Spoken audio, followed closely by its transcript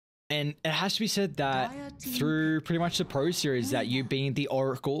And it has to be said that through pretty much the Pro Series, that you being the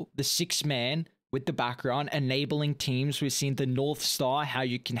Oracle, the sixth man with the background, enabling teams. We've seen the North Star, how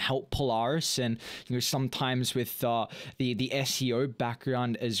you can help Polaris, and you know sometimes with the SEO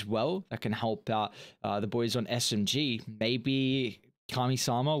background as well, that can help out the boys on SMG. Maybe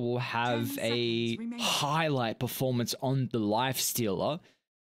Kami-sama will have a highlight performance on the Life Stealer.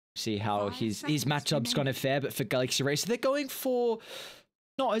 See how his matchup's gonna fare, but for Galaxy Racer, they're going for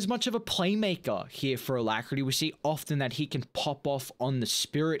not as much of a playmaker here for Alacrity. We see often that he can pop off on the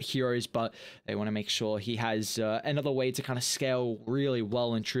Spirit heroes, but they want to make sure he has another way to kind of scale really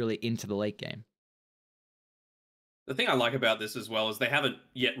well and truly into the late game. The thing I like about this as well is they haven't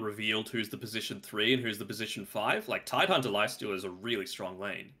yet revealed who's the position 3 and who's the position 5. Like, Tidehunter Lifestealer is a really strong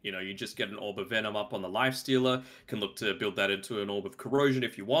lane. You know, you just get an Orb of Venom up on the Lifestealer, can look to build that into an Orb of Corrosion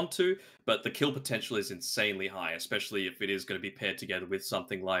if you want to, but the kill potential is insanely high, especially if it is going to be paired together with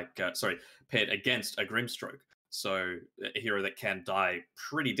something like, paired against a Grimstroke. So, a hero that can die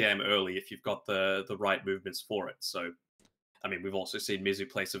pretty damn early if you've got the right movements for it. So, I mean, we've also seen Mizu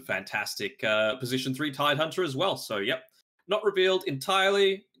play some fantastic position 3 Tidehunter as well. So, yep, not revealed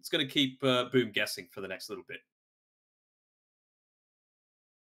entirely. It's going to keep Boom guessing for the next little bit.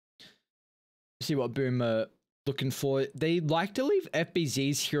 See what Boom are looking for. They like to leave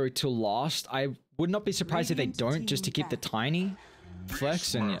FBZ's hero till last. I would not be surprised if they don't, just to keep the tiny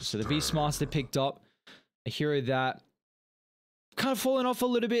flex. And yeah, so the Beastmaster picked up a hero that kind of fallen off a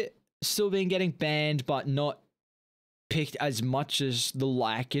little bit, still been getting banned, but not picked as much as the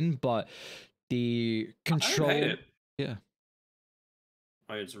Lycan, but the control, I don't hate it. Yeah.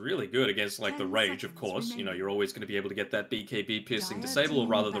 I mean, it's really good against like the Rage, of course. You know, you're always going to be able to get that BKB piercing disable, or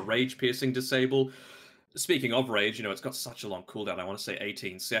rather the Rage piercing disable. Speaking of Rage, you know, it's got such a long cooldown. I want to say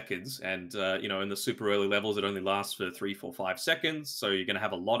 18 seconds. And, you know, in the super early levels, it only lasts for 3, 4, 5 seconds. So you're going to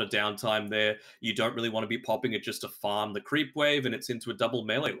have a lot of downtime there. You don't really want to be popping it just to farm the creep wave, and it's into a double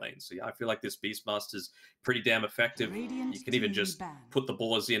melee lane. So, yeah, I feel like this Beastmaster's pretty damn effective. You can even just put the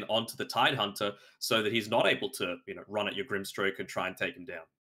ballers in onto the Tidehunter so that he's not able to, you know, run at your Grimstroke and try and take him down.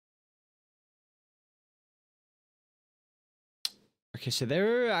 Okay, so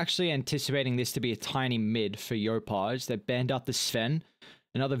they're actually anticipating this to be a tiny mid for Yopaj. They banned out the Sven.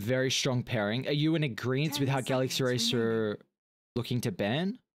 Another very strong pairing. Are you in agreement with how Galaxy Racer are looking to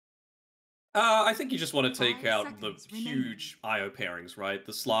ban? I think you just want to take out the huge IO pairings, right?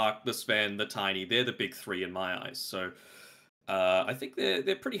 The Slark, the Sven, the Tiny. They're the big 3 in my eyes. So I think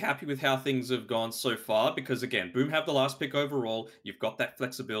they're pretty happy with how things have gone so far, because again, Boom have the last pick overall. You've got that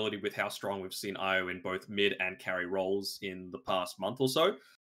flexibility with how strong we've seen IO in both mid and carry roles in the past month or so.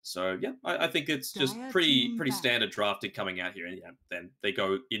 So yeah, I think it's just pretty standard drafting coming out here. And yeah, then they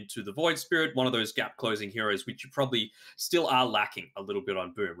go into the Void Spirit, one of those gap closing heroes, which you probably still are lacking a little bit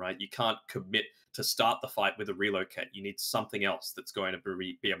on Boom, right? You can't commit to start the fight with a relocate. You need something else that's going to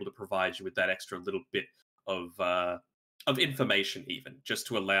be able to provide you with that extra little bit of information, even just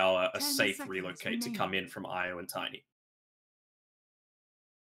to allow a safe relocate to come in from IO and Tiny.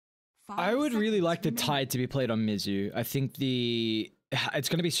 I would really like the Tide to be played on Mizu. I think it's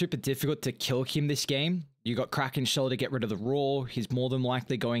going to be super difficult to kill him this game. You got Kraken Shell to get rid of the Raw. He's more than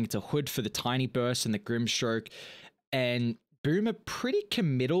likely going to Hood for the Tiny Burst and the Grimstroke. And Boom are pretty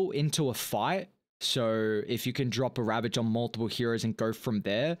committal into a fight. So if you can drop a Ravage on multiple heroes and go from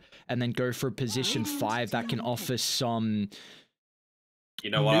there, and then go for a position 5 that can offer some,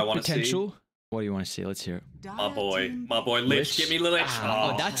 you know what I want to see? What do you want to see? Let's hear it. My boy Lich. Give me Lich.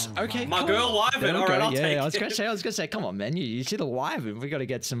 Oh, that's okay. My girl Wyvern. All right, I'll take it. I was gonna say, come on, man. You see the Wyvern. We got to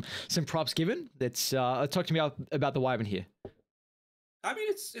get some props given. Let's talk to me about the Wyvern here. I mean,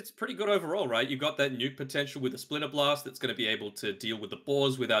 it's pretty good overall, right? You've got that nuke potential with the Splinter Blast that's going to be able to deal with the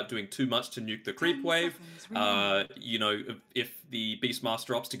boars without doing too much to nuke the creep wave. You know, if the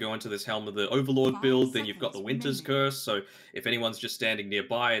Beastmaster opts to go into this Helm of the Overlord build, then you've got the Winter's Curse. So if anyone's just standing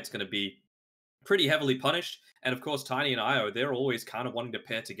nearby, it's going to be pretty heavily punished. And of course, Tiny and IO, they're always kind of wanting to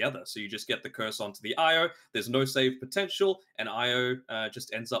pair together. So you just get the curse onto the IO. There's no save potential, and IO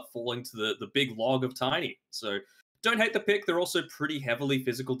just ends up falling to the big log of Tiny. So don't hate the pick. They're also pretty heavily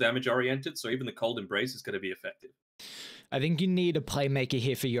physical damage oriented, so even the Cold Embrace is going to be effective. I think you need a playmaker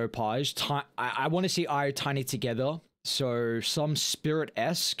here for Yopaj. I want to see IO Tiny together. So some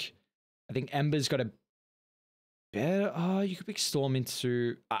Spirit-esque. I think Ember's got a better... you could pick Storm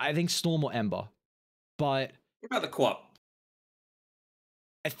into... I think Storm or Ember. But... What about the Co-op?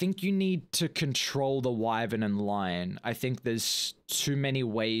 I think you need to control the Wyvern and Lion. I think there's too many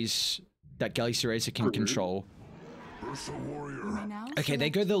ways that Galaxy Racer can control. Okay, they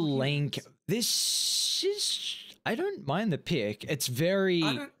go the lane... This is... I don't mind the pick. It's very...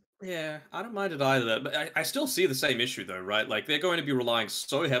 Yeah, I don't mind it either. But I still see the same issue though, right? Like they're going to be relying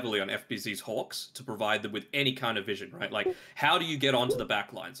so heavily on FBZ's Hawks to provide them with any kind of vision, right? Like how do you get onto the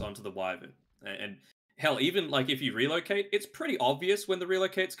back lines, onto the Wyvern? And hell, even like if you relocate, it's pretty obvious when the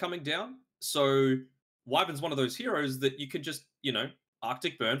relocate's coming down. So Wyvern's one of those heroes that you can just,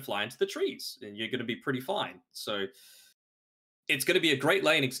 Arctic Burn, fly into the trees, and you're going to be pretty fine. So it's going to be a great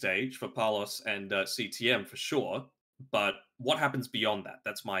laning stage for Palos and CTM for sure. But what happens beyond that?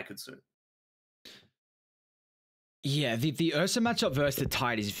 That's my concern. Yeah, the Ursa matchup versus the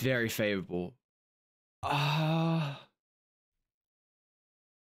Tide is very favorable. I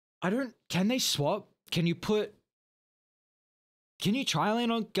don't. Can they swap? Can you put? Can you try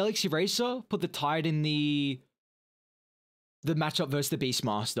lane on Galaxy Racer? Put the Tide in the matchup versus the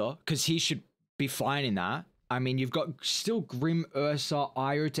Beastmaster, because he should be fine in that. I mean, you've got still Grim Ursa,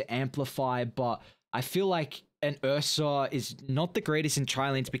 Io to amplify, but I feel like an Ursa is not the greatest in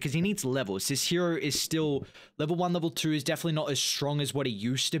tri-lanes because he needs levels. This hero is still level 1, level 2 is definitely not as strong as what he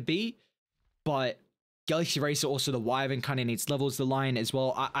used to be, but Galaxy Racer, also the Wyvern, kind of needs levels, the Lion as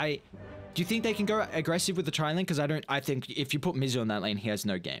well. I do you think they can go aggressive with the tri-lane? Because I think if you put Mizu on that lane, he has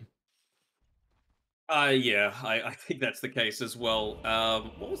no game. Yeah, I think that's the case as well.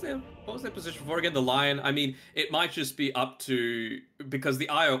 What was their position for again? The Lion. I mean, it might just be up to because the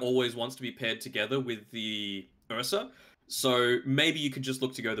IO always wants to be paired together with the Ursa. So maybe you could just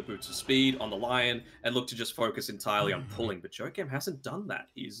look to go the boots of speed on the Lion and look to just focus entirely on pulling. But Jokem hasn't done that.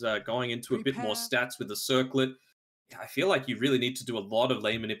 He's going into a bit more stats with the circlet. I feel like you really need to do a lot of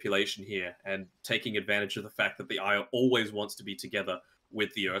lane manipulation here and taking advantage of the fact that the IO always wants to be together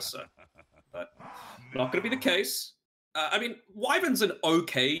with the Ursa. But not going to be the case. I mean, Wyvern's an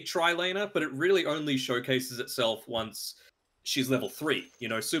okay tri-laner, but it really only showcases itself once she's level 3.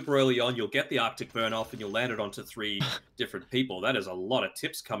 Super early on, you'll get the Arctic Burn off and you'll land it onto 3 different people. That is a lot of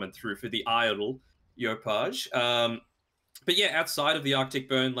tips coming through for the idle Yopaj. But yeah, outside of the Arctic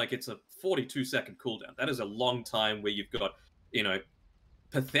Burn, like it's a 42-second cooldown. That is a long time where you've got,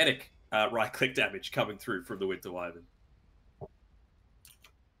 pathetic right-click damage coming through from the Winter Wyvern.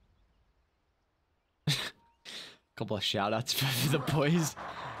 Couple of shout outs for the boys.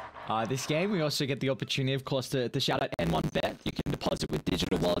 This game, we also get the opportunity, of course, to shout out N1Bet. You can deposit with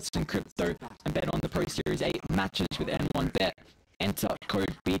digital wallets and crypto and bet on the Pro Series 8 matches with N1Bet. Enter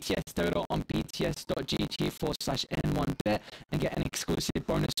code BTS on bts.gg/N1Bet and get an exclusive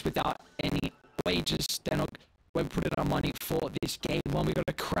bonus without any wages. Danog, we put it on money for this game. One, we got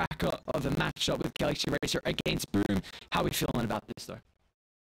a cracker of a matchup with Galaxy Racer against Boom. How are we feeling about this, though?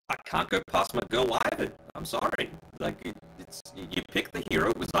 I can't go past my girl Wyvern. I'm sorry. Like, you pick the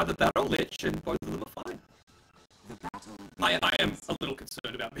hero, it was either that or Lich, and both of them are fine. I am a little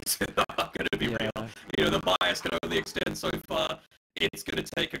concerned about this. I'm going to be real. The bias can only extend so far. It's going to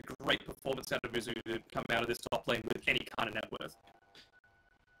take a great performance out of Mizu to come out of this top lane with any kind of net worth.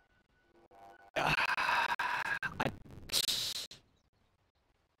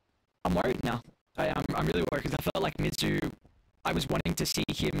 I'm worried now. I'm really worried because I felt like Mizu, I was wanting to see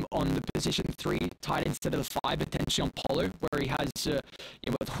him on the position 3 tight instead of the 5 potentially on Polo, where he has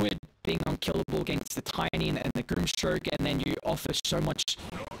with Hood being unkillable against the Tiny and the Groom Stroke, and then you offer so much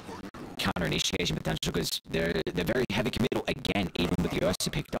counter initiation potential because they're very heavy committal again, even with the Ursa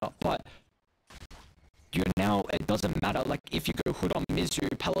picked up. But it doesn't matter. Like if you go Hood on Mizu,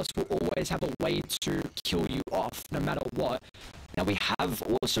 Palos will always have a way to kill you off no matter what. Now we have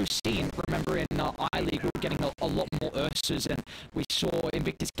also seen, remember in I-League we were getting a lot more Ursas, and we saw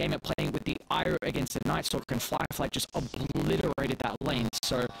Invictus Gamer playing with the Iro against the Nightstalker, and Firefly just obliterated that lane.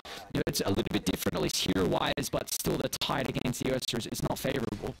 So it's a little bit different, at least hero-wise, but still the tide against the Ursas is not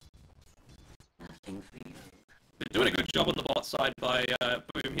favorable. They're doing a good job on the bot side by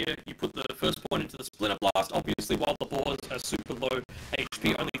Boom here. You put the first point into the Splinter Blast. Obviously, while the boars are super low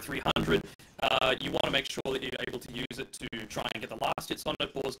HP, only 300, you want to make sure that you're able to use it to try and get the last hits on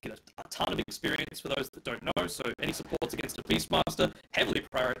it. Boars get a ton of experience for those that don't know, so any supports against a Beastmaster, heavily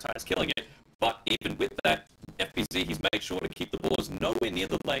prioritize killing it. But even with that, FBZ, he's made sure to keep the boars nowhere near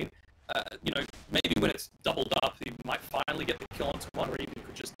the lane. Maybe when it's doubled up, he might finally get the kill onto one, or even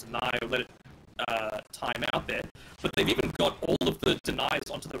could just deny or let it time out there, but they've even got all of the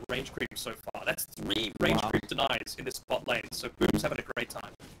denies onto the range creep so far. That's 3 range creep denies in this bot lane, so Boom's having a great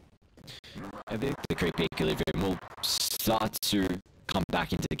time. The creep equilibrium will start to come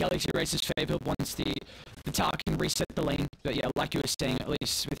back into the Galaxy Racer's favor once the tower can reset the lane. But yeah, like you were saying, at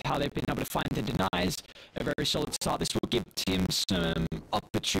least with how they've been able to find the denies, a very solid start. This will give Tim some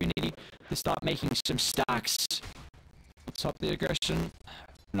opportunity to start making some stacks. Let's up the aggression.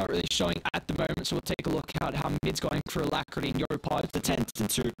 not really showing at the moment. So we'll take a look at how mid's going for Alacrity and Yopaj, the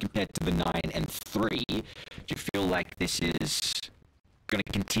 10-2 compared to the 9-3. Do you feel like this is going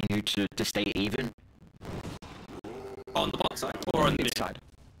to continue to stay even? On the bot side or on the mid side?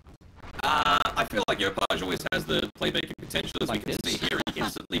 I feel like Yopaj always has the playmaking potential, as like we can see here. He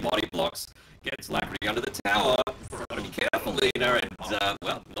instantly body blocks, gets Alacrity under the tower. Gotta be careful, Lina, and,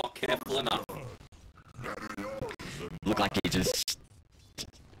 well, not careful enough. Looked like he just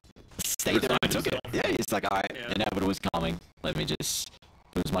stayed there and took it. Yeah, he's like, alright, inevitable was coming. Let me just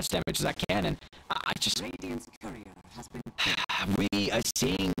do as much damage as I can, and I just... We are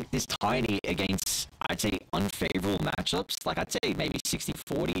seeing this Tiny against, I'd say, unfavorable matchups. Like, I'd say maybe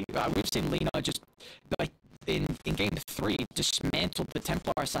 60-40. We've seen Lina just, like, in Game 3, dismantle the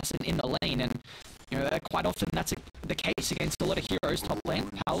Templar Assassin in the lane, and, you know, quite often that's the case against a lot of heroes. Top lane,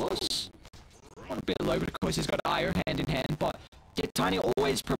 Palos, a bit low, but of course he's got Io hand in hand, but yeah, Tiny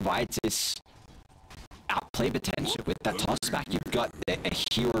always provides this outplay potential with that toss back. You've got a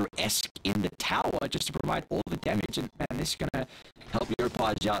hero-esque in the tower just to provide all the damage, and man, this is gonna help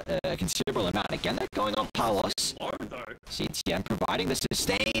Yopaj out a considerable amount. Again, they're going on Palos. CTM providing the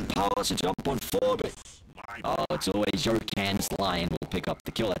sustain. Palos a jump on 4, but oh, it's always Yokan's Lion will pick up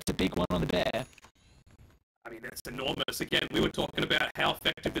the kill. That's a big one on the bear. I mean, that's enormous. Again, we were talking about how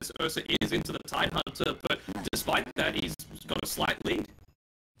effective this Ursa is into the Tide Hunter, but despite that, he's got a slight lead.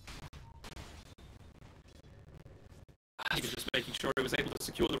 Even just making sure he was able to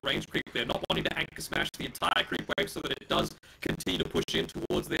secure the range creep there, not wanting to anchor smash the entire creep wave so that it does continue to push in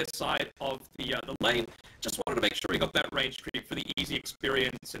towards their side of the lane. Just wanted to make sure he got that range creep for the easy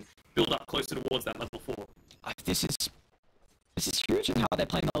experience and build up closer towards that level 4. This is huge in how they're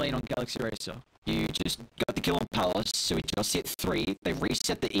playing the lane on Galaxy Racer. You just got the kill on Palos, so he just hit 3. They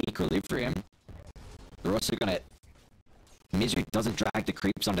reset the equilibrium. They're also gonna... Misery doesn't drag the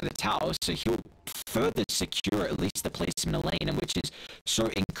creeps under the tower, so he'll further secure at least the placement of lane, and which is so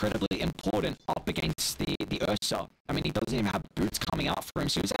incredibly important up against the Ursa. I mean, he doesn't even have boots coming out for him,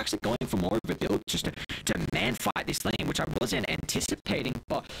 so he's actually going for more of a build just to man fight this lane, which I wasn't anticipating,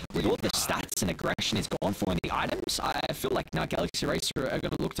 but with all the stats and aggression he's gone for in the items, I feel like now Galaxy Racer are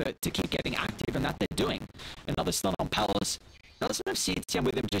going to look to keep getting active, and that they're doing. Another stun on Palos. Doesn't have CTM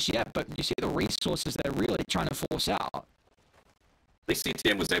with him just yet, but you see the resources they're really trying to force out. At least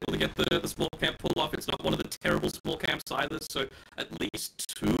CTM was able to get the small camp pull off. It's not one of the terrible small camps either, so at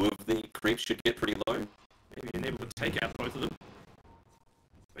least 2 of the creeps should get pretty low. Maybe you're able to take out both of them.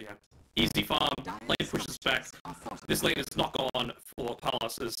 But yeah, easy farm. Lane pushes back. This lane is not gone for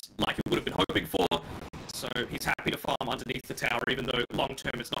Palos as like he would have been hoping for, so he's happy to farm underneath the tower, even though long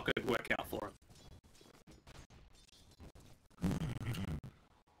term it's not going to work out for him.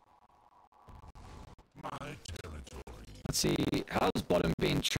 Let's see, how's bottom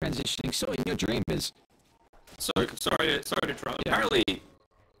been transitioning? So in your dream is... So, sorry to interrupt. Yeah. Apparently,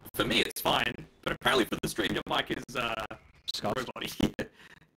 for me it's fine, but apparently for the stream your mic is, robot-y.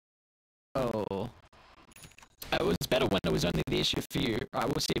 Oh. It was better when it was only the issue for you. Alright,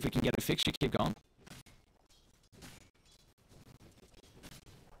 we'll see if we can get a fix. You keep going.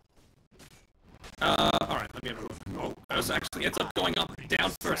 Alright, let me have a look. Oh, Ursa actually ends up going up and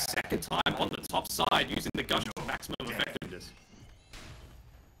down for a second time on the top side using the gush for maximum effectiveness.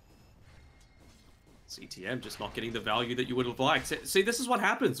 CTM just not getting the value that you would have liked. See, this is what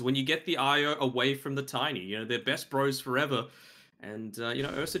happens when you get the IO away from the Tiny. You know, they're best bros forever. And, you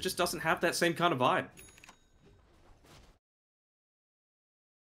know, Ursa just doesn't have that same kind of vibe.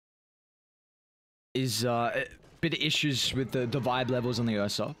 Is, bit of issues with the vibe levels on the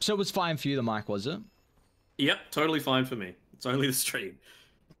Ursa. So it was fine for you, the mic, was it? Yep, totally fine for me. It's only the stream.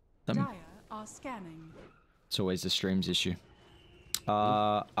 Dire are scanning. It's always the stream's issue.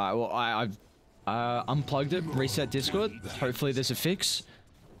 I've unplugged it, reset Discord. Hopefully there's a fix.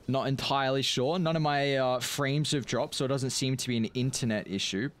 Not entirely sure. None of my frames have dropped, so it doesn't seem to be an internet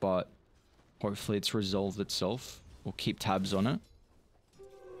issue, but hopefully it's resolved itself. We'll keep tabs on it.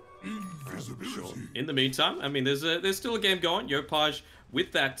 Sure. In the meantime, I mean, there's still a game going. Yopaj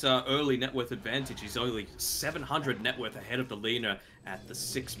with that early net worth advantage. He's only 700 net worth ahead of the Lina at the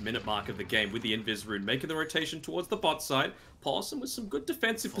 6-minute mark of the game with the Invis rune, making the rotation towards the bot side. Paulson with some good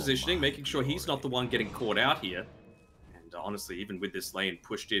defensive positioning, making sure he's not the one getting caught out here. And honestly, even with this lane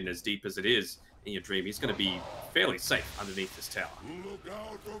pushed in as deep as it is in your dream, he's going to be fairly safe underneath this tower. Look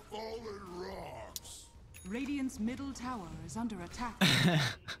out for fallen rocks. Radiant's middle tower is under attack.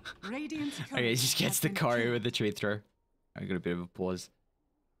 Radiant's okay, he just gets the choreo with the tree throw. I got a bit of a pause.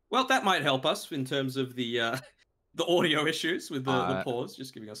 Well, that might help us in terms of the audio issues with the pause,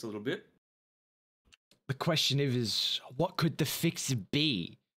 just giving us a little bit. The question is, what could the fix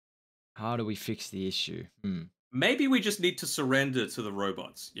be? How do we fix the issue? Maybe we just need to surrender to the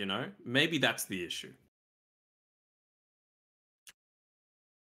robots, you know? Maybe that's the issue.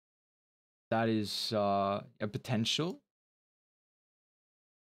 That is a potential.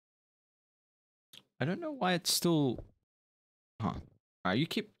 I don't know why it's still... Huh. Alright, you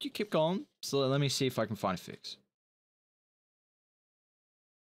keep going. So let me see if I can find a fix.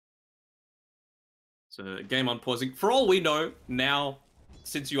 So game unpausing. For all we know, now,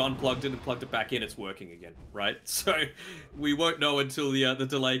 since you unplugged it and plugged it back in, it's working again, right? So we won't know until the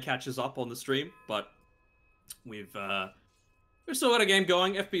delay catches up on the stream, but we've still got a game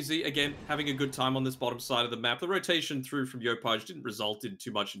going. FBZ, again, having a good time on this bottom side of the map. The rotation through from Yopaj didn't result in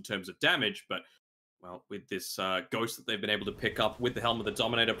too much in terms of damage, but, well, with this Ghost that they've been able to pick up with the Helm of the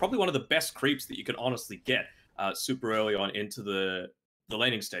Dominator, probably one of the best creeps that you can honestly get super early on into the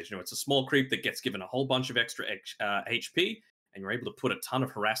laning stage. You know, it's a small creep that gets given a whole bunch of extra HP, and you're able to put a ton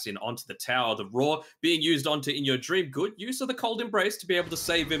of harass in onto the tower. The Roar being used onto In Your Dream. Good use of the Cold Embrace to be able to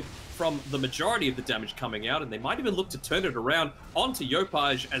save him from the majority of the damage coming out, and they might even look to turn it around onto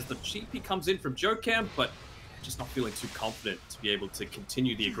Yopaj as the GP comes in from Jokam, but just not feeling too confident to be able to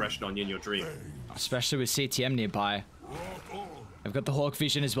continue the aggression on In Your Dream. Especially with CTM nearby. I've got the Hawk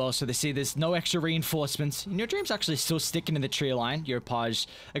Vision as well, so they see there's no extra reinforcements. In Your Dream's actually still sticking in the tree line. Yopaj,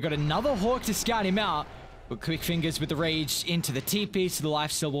 I got another Hawk to scout him out. But Quick Fingers with the Rage into the TP, so the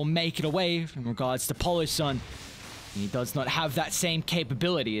lifesteal will make it away in regards to Polosun. He does not have that same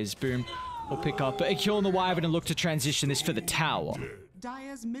capability as Boom will pick up a kill on the Wyvern and look to transition this for the tower.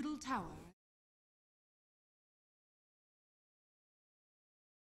 Dire's middle tower.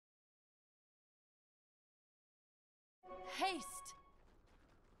 Haste.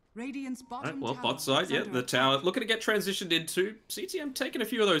 Radiant's bottom Well, tower bot side, is yeah, under the attack. tower looking to get transitioned into. CTM taking a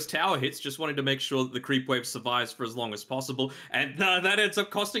few of those tower hits, just wanting to make sure that the creep wave survives for as long as possible. And that ends up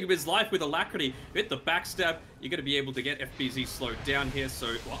costing him his life with Alacrity. Hit the backstab. You're going to be able to get FBZ slowed down here.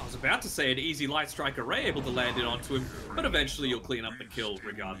 So, well, I was about to say an easy light strike array able to land it onto him, but eventually you'll clean up the kill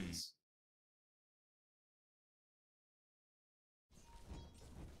regardless.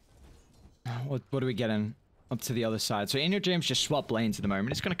 What are we getting up to the other side? So In Your Dream's just swap lanes at the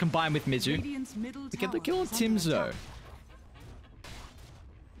moment. It's going to combine with Mizu Radiant's middle to get the tower kill on is under Timzo. attack.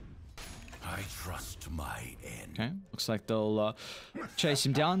 I trust my end. Okay, looks like they'll chase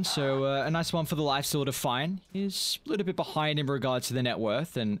him down. So a nice one for the lifesteal to find. He's a little bit behind in regards to the net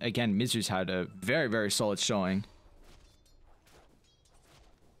worth. And again, Mizu's had a very, very solid showing.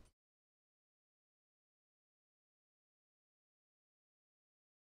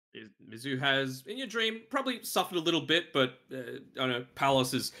 Mizu has, In Your Dream, probably suffered a little bit, but I don't know,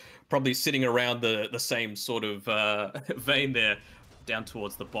 Palos is probably sitting around the same sort of vein there, down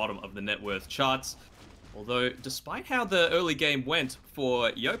towards the bottom of the net worth charts. Although, despite how the early game went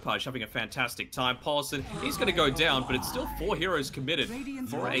for Yopaj having a fantastic time, Paulson, he's going to go down, but it's still 4 heroes committed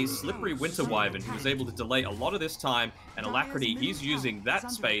for a slippery Winter Wyvern who was able to delay a lot of this time, and Alacrity, he's using that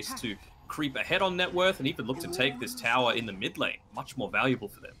space to creep ahead on net worth and even look to take this tower in the mid lane. Much more valuable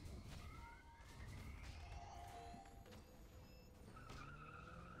for them.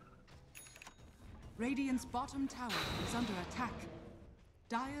 Radiant's bottom tower is under attack.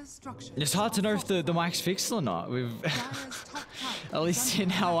 Dire's structure. It's hard to know if the mic's fixed or not. We've at least in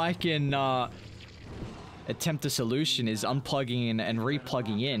how I can attempt a solution is unplugging and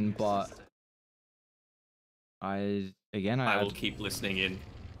replugging in, but I will keep listening in.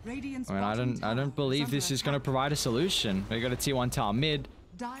 Radiant's I bottom don't tower believe is this under is going to attack. provide a solution. We got a T1 tower mid.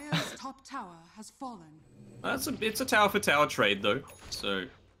 Dire's top tower has fallen. It's a tower for tower trade though, so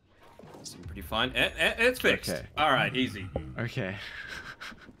seems pretty fine. It's fixed. Okay. All right, easy. Okay.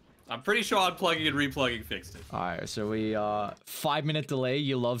 I'm pretty sure unplugging and replugging fixed it. All right, so we 5-minute delay.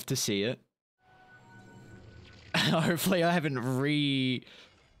 You love to see it. Hopefully, I haven't You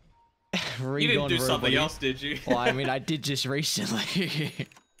didn't do something else, did you? Well, I mean, I did just recently.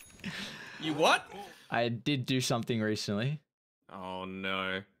 You what? I did do something recently. Oh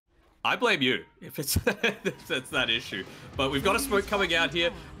no. I blame you if it's that's that issue. But we've got a smoke coming out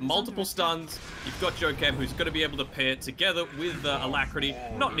here, multiple stuns. You've got Jokam who's going to be able to pair it together with Alacrity,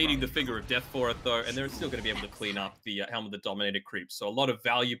 not needing the Finger of Death for it though, and they're still going to be able to clean up the Helm of the Dominator creep. So a lot of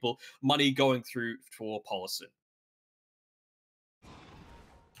valuable money going through for Polison.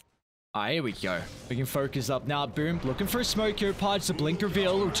 Here we go. We can focus up now. Boom. Looking for a smoke. Yopaj, the blink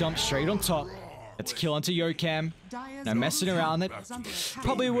reveal. Will jump straight on top. Let's kill onto Yokam. Dire's No messing middle around tower it. is under attack.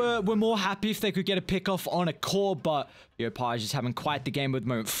 Probably were more happy if they could get a pick off on a core, but Yopaj is having quite the game with the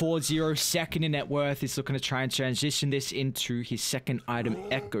moment. 4-0, second in net worth. He's looking to try and transition this into his second item,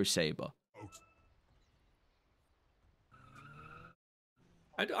 Echo Saber.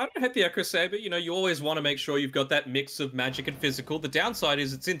 I don't hate the Echo Saber. You know, you always want to make sure you've got that mix of magic and physical. The downside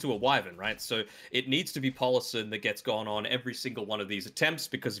is it's into a Wyvern, right? So it needs to be Polison that gets gone on every single one of these attempts,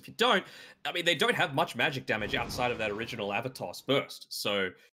 because if you don't, I mean, they don't have much magic damage outside of that original Avatos burst. So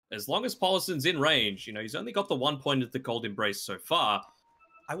as long as Polison's in range, you know, he's only got the 1 point of the Cold Embrace so far.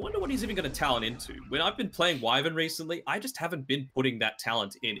 I wonder what he's even going to talent into. When I've been playing Wyvern recently, I just haven't been putting that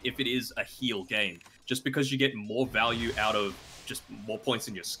talent in if it is a heal game, just because you get more value out of just more points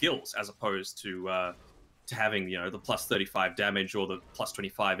in your skills as opposed to having, you know, the plus 35 damage or the plus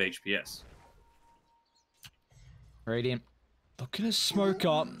 25 HPS. Radiant looking to smoke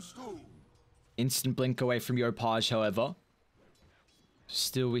up. Instant blink away from Yopaj, however.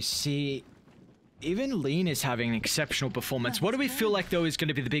 Still, we see even Lean is having an exceptional performance. What do we feel like, though, is going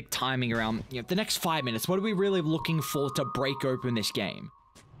to be the big timing around, you know, the next 5 minutes? What are we really looking for to break open this game?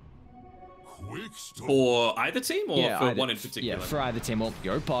 For either team, or for either, one in particular? Yeah, for either team. Well,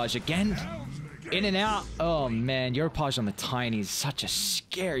 Yopaj again, in and out. Oh man, Yopaj on the Tiny is such a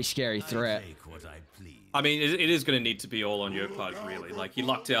scary, scary threat. I mean, it is going to need to be all on Yopaj, really. Like, he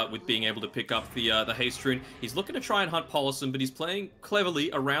lucked out with being able to pick up the haste rune. He's looking to try and hunt Polison, but he's playing cleverly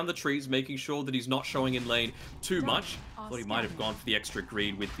around the trees, making sure that he's not showing in lane too much. Thought he might have gone for the extra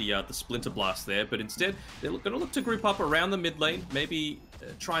greed with the Splinter Blast there, but instead, they're going to look to group up around the mid lane, maybe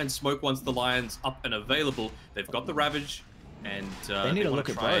try and smoke once the Lion's up and available. They've got the Ravage, and they need to look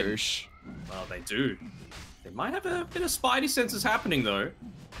at Roche. Well, they do. They might have a bit of Spidey senses happening, though.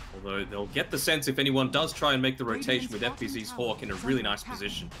 Although they'll get the sense if anyone does try and make the rotation with FBZ's Hawk in a really nice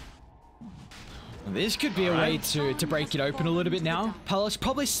position. This could be a way to break it open a little bit now. Palace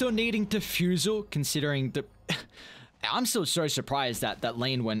probably still needing Diffusal, considering the... I'm still so surprised that that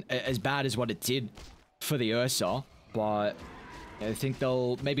lane went as bad as what it did for the Ursa, but I think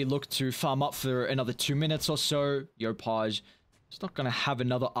they'll maybe look to farm up for another 2 minutes or so. Yopaj is not going to have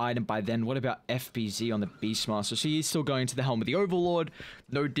another item by then. What about FBZ on the Beastmaster? So he's still going to the Helm of the Overlord.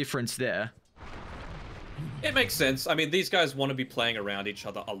 No difference there. It makes sense. I mean, these guys want to be playing around each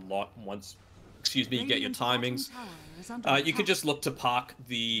other a lot once, you get your timings. You could just look to park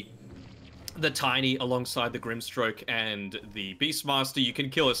the Tiny alongside the Grimstroke and the Beastmaster. You can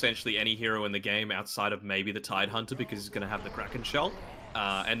kill essentially any hero in the game outside of maybe the Tidehunter, because he's going to have the Kraken Shell.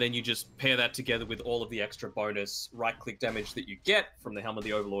 And then you just pair that together with all of the extra bonus right-click damage that you get from the Helm of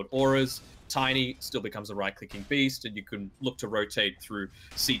the Overlord auras. Tiny still becomes a right-clicking beast, and you can look to rotate through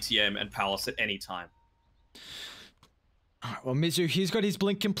CTM and Palace at any time. All right, well, Mizu, he's got his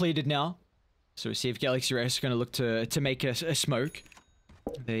blink completed now. So we'll see if Galaxy Race is going to look to make a smoke.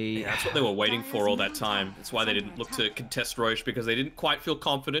 Yeah, that's what they were waiting for all that time. That's why they didn't look to contest Roche, because they didn't quite feel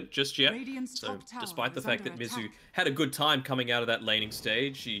confident just yet. So despite the fact that Mizu had a good time coming out of that laning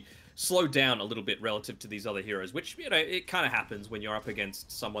stage, she slowed down a little bit relative to these other heroes, which, you know, it kind of happens when you're up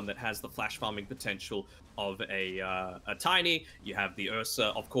against someone that has the flash farming potential of a Tiny. You have the Ursa,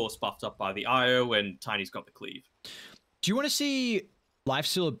 of course, buffed up by the IO, and Tiny's got the cleave. Do you want to see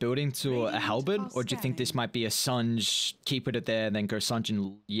Lifestealer building to a Halberd, or do you think this might be a Sunj, keep it there, and then go Sunj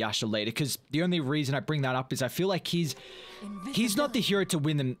and Yasha later? Because the only reason I bring that up is I feel like he's not the hero to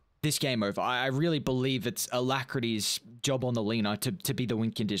win this game over. I really believe it's Alacrity's job on the Lina to be the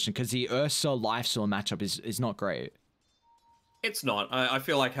win condition, because the Ursa Lifestealer matchup is not great. It's not. I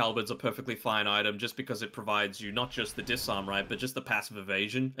feel like Halberd's a perfectly fine item just because it provides you not just the disarm, right, but just the passive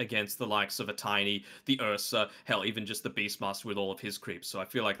evasion against the likes of a Tiny, the Ursa, hell, even just the Beastmaster with all of his creeps. So I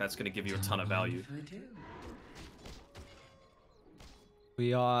feel like that's going to give you a ton of value.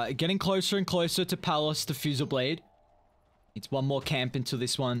 We are getting closer and closer to Palace, the Fusel Blade. It's one more camp until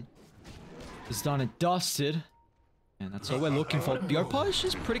this one is done and dusted. And that's all we're looking for. Yopaj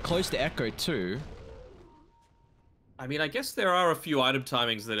is pretty close to Echo too. I mean, I guess there are a few item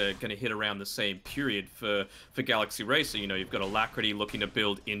timings that are going to hit around the same period for Galaxy Racer. You know, you've got Alacrity looking to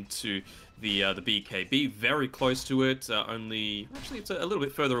build into the BKB, very close to it. Actually, it's a little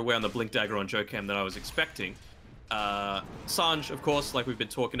bit further away on the Blink Dagger on Jokam than I was expecting. Sanj, of course, like we've been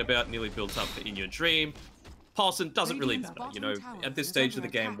talking about, nearly built up for In Your Dream. Paulson doesn't really matter. You know, at this stage of the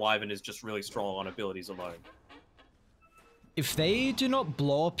game, Wyvern is just really strong on abilities alone. If they do not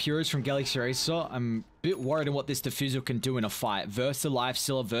blow up heroes from Galaxy Racer, I'm a bit worried on what this Diffusal can do in a fight. Versus the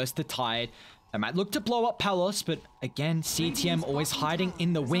Lifestealer, versus the Tide. They might look to blow up Palace, but again, CTM always hiding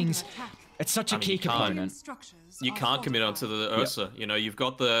in the wings. It's such a key component. You can't commit onto the Ursa. Yep. You know, you've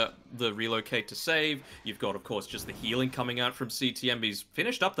got the relocate to save. You've got, of course, just the healing coming out from CTM. He's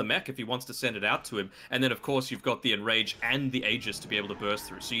finished up the mech if he wants to send it out to him. And then, of course, you've got the Enrage and the Aegis to be able to burst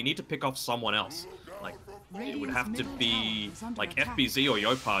through. So you need to pick off someone else. Like, it would have to be, like, FBZ or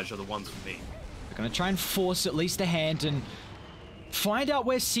Yopaj are the ones for me. They're going to try and force at least a hand, and find out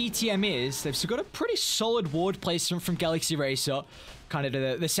where CTM is. They've still got a pretty solid ward placement from Galaxy Racer, kind of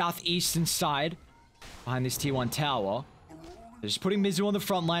to the southeastern side behind this tier 1 tower. They're just putting Mizu on the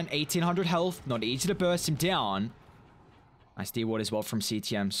front line, 1800 health, not easy to burst him down. Nice D-ward as well from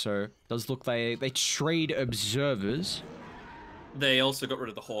CTM, so does look like they trade observers. They also got rid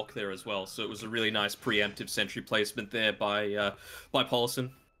of the Hawk there as well, so it was a really nice preemptive sentry placement there by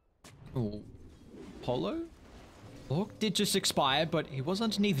Paulson. Ooh. Polo? Hawk did just expire, but he was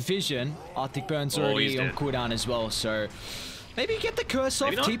underneath vision. Arctic Burn's already on cooldown as well, so maybe get the curse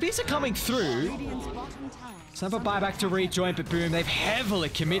off. TPs are coming through. Sniper buyback to rejoin, but boom, they've heavily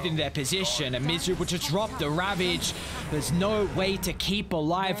committed in their position, and Mizu will just drop the Ravage. There's no way to keep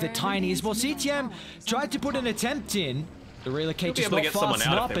alive the Tinies. Well, CTM tried to put an attempt in. The relocate just not fast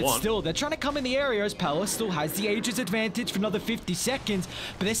enough, but still, they're trying to come in the area as Palace still has the Aegis advantage for another 50 seconds,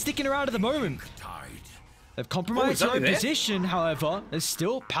 but they're sticking around at the moment. They've compromised their own position, however. There's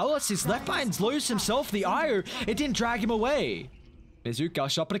still Palace is left behind, lose himself. The IO, it didn't drag him away. Mizu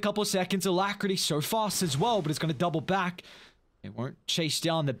gush up in a couple of seconds. Alacrity so fast as well, but it's going to double back. It won't chase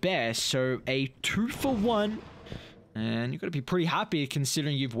down the bear, so a 2-for-1. And you've got to be pretty happy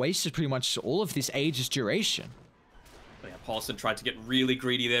considering you've wasted pretty much all of this Aegis duration. Yeah, Paulson tried to get really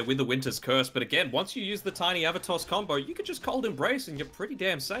greedy there with the Winter's Curse, but again, once you use the Tiny Avatos combo, you can just Cold Embrace and you're pretty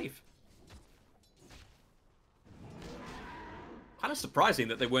damn safe. Kind of surprising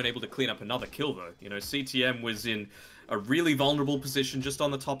that they weren't able to clean up another kill, though. You know, CTM was in a really vulnerable position just on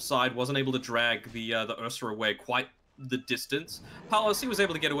the top side, wasn't able to drag the Ursa away quite the distance. Palace, he was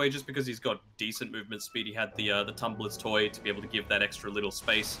able to get away just because he's got decent movement speed. He had the Tumbler's Toy to be able to give that extra little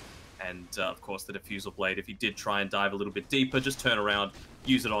space. And, of course, the Diffusal Blade. If he did try and dive a little bit deeper, just turn around,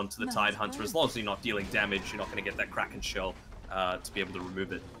 use it onto the Tide Hunter. As long as you're not dealing damage, you're not going to get that Kraken Shell to be able to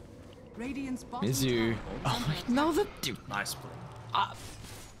remove it. Mizu. Oh, no, dude. Nice play.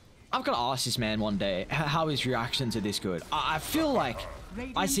 I've got to ask this man one day how his reactions are this good. I feel like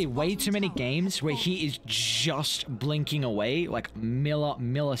I see way too many games where he is just blinking away, like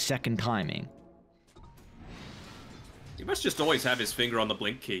millisecond timing. He must just always have his finger on the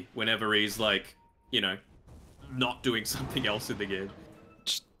blink key whenever he's like, you know, not doing something else in the game.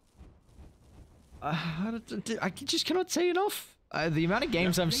 I just cannot say enough. The amount of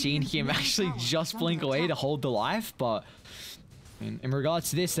games I've seen him actually just blink away to hold the life, but in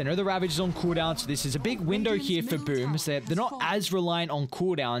regards to this, they know the Ravage is on cooldown, so this is a big window here for Booms. They're not as reliant on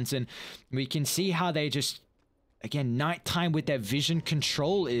cooldowns, and we can see how they just, again, nighttime with their vision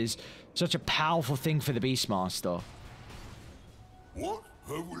control is such a powerful thing for the Beastmaster. What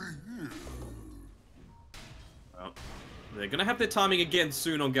have we here? Well, they're going to have their timing again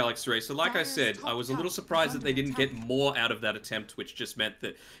soon on Galaxy Racer. Like I said, I was a little surprised that they didn't get more out of that attempt, which just meant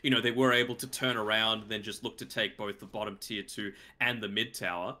that, you know, they were able to turn around and then just look to take both the bottom tier 2 and the mid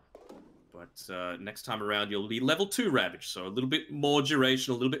tower. But next time around, you'll be level 2 Ravage, so a little bit more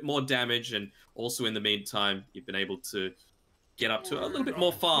duration, a little bit more damage, and also in the meantime, you've been able to get up to a little bit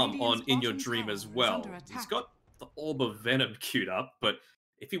more farm on In Your Dream as well. He's got the Orb of Venom queued up, but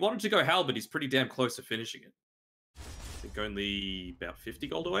if he wanted to go Halberd, he's pretty damn close to finishing it. I think only about 50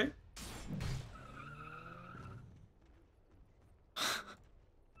 gold away.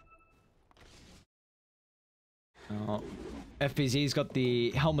 Oh, FPZ's got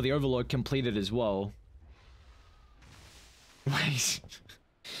the Helm of the Overlord completed as well. Wait.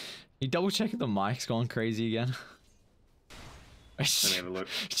 You double check if the mic's gone crazy again? Let me have a look.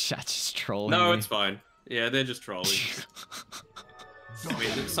 Chat's just trolling No, me. it's fine. Yeah, they're just trolling. I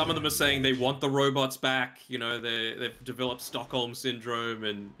mean, some of them are saying they want the robots back. You know, they've developed Stockholm syndrome,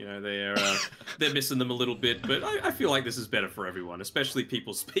 and you know they're missing them a little bit. But I feel like this is better for everyone, especially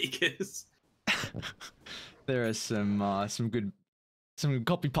people's speakers. There are some good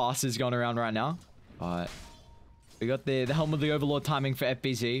copy passes going around right now. But we got the Helm of the Overlord timing for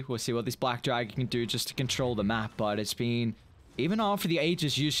FBZ. We'll see what this Black Dragon can do just to control the map. But it's been, even after the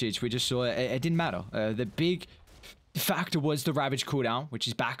Aegis usage, we just saw it didn't matter. The big factor was the Ravage cooldown, which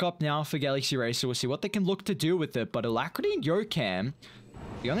is back up now for Galaxy Racer. We'll see what they can look to do with it. But Alacrity and Yokam,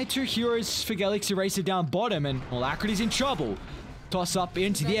 the only two heroes for Galaxy Racer down bottom, and Alacrity's in trouble. Toss up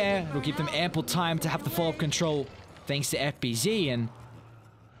into the air. It'll give them ample time to have the follow-up control thanks to FBZ. And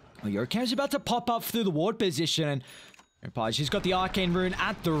Yokam's about to pop up through the ward position. And she's got the Arcane Rune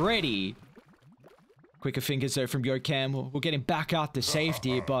at the ready. Quicker fingers though from Yokam. We'll get him back out to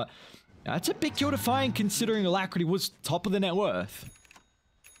safety, but that's a big kill to find considering Alacrity was top of the net worth.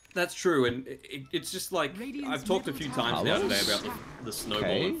 That's true, and it's just like I've talked a few times now today about the snowball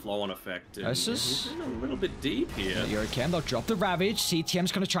and flow-on effect. And This we're in a little bit deep here. Yorcam, they'll drop the Ravage.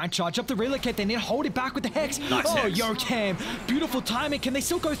 CTM's going to try and charge up the relocate. They need to hold it back with the Hex. Nice Hex. Yorcam, beautiful timing. Can they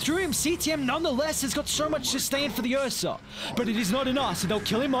still go through him? CTM, nonetheless, has got so much sustain for the Ursa. But it is not enough, so they'll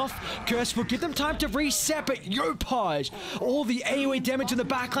kill him off. Curse will give them time to reset, but Yopaj, all the AoE damage in the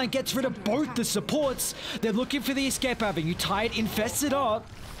backline gets rid of both the supports. They're looking for the escape avenue. Tide infests it up.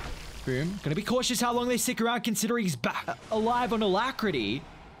 Boom. Gonna be cautious how long they stick around considering he's back alive on Alacrity.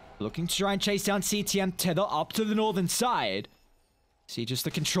 Looking to try and chase down CTM tether up to the northern side. See, just the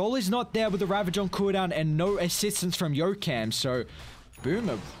control is not there with the Ravage on cooldown and no assistance from Yokam, so Boom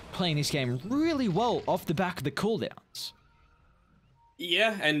are playing this game really well off the back of the cooldowns.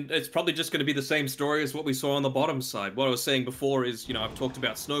 Yeah, and it's probably just going to be the same story as what we saw on the bottom side. What I was saying before is, you know, I've talked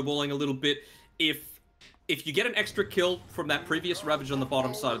about snowballing a little bit. If you get an extra kill from that previous Ravage on the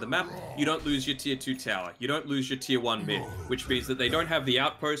bottom side of the map, you don't lose your tier 2 tower. You don't lose your tier 1 mid, which means that they don't have the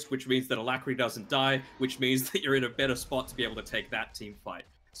outpost, which means that Alacrity doesn't die, which means that you're in a better spot to be able to take that team fight.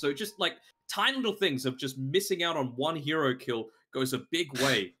 So just like tiny little things of just missing out on one hero kill goes a big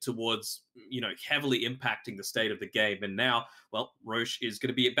way towards, you know, heavily impacting the state of the game. And now, well, Roche is going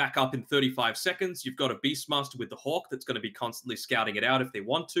to be back up in 35 seconds. You've got a Beastmaster with the Hawk that's going to be constantly scouting it out if they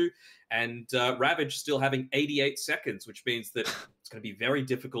want to. And Ravage still having 88 seconds, which means that it's going to be very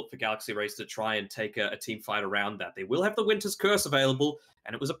difficult for Galaxy Race to try and take a team fight around that. They will have the Winter's Curse available,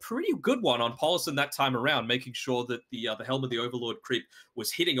 and it was a pretty good one on Paulson that time around, making sure that the Helm of the Overlord creep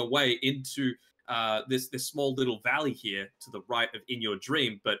was hitting away into this small little valley here to the right of In Your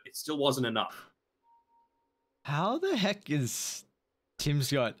Dream, but it still wasn't enough. How the heck is Tim's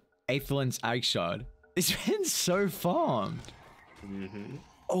got Aetherlin's Eggshard? It's been so farmed.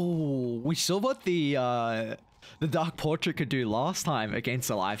 Oh, we saw what the Dark Portrait could do last time against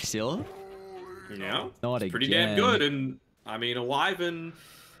a Lifesteal. Yeah, Not it's pretty again. damn good. And I mean, Alive and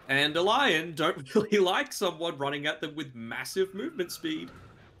a Lion don't really like someone running at them with massive movement speed.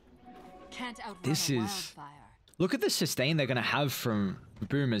 Can't outrun This a is... wildfire. Look at the sustain they're going to have from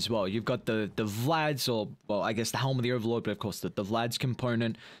Boom as well. You've got the Vlad's, or, well, I guess the Helm of the Overlord, but of course the Vlad's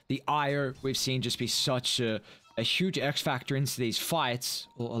component. The Io we've seen just be such a huge X factor into these fights.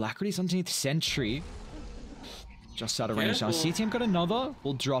 Well, Alacrity's underneath Sentry. Just out of range now. CTM got another.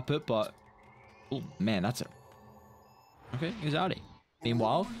 We'll drop it, but... Oh, man, that's it. Okay, he's outie.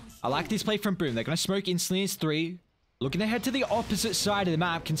 Meanwhile, I like this play from Boom. They're going to smoke instantly as 3. Looking ahead to the opposite side of the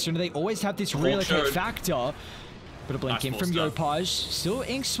map, considering they always have this relocate factor. Put a blink in from Yopaj. Still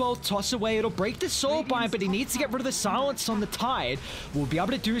Inkswell, toss away. It'll break the soul bind, but he needs to get rid of the silence on the Tide. We'll be able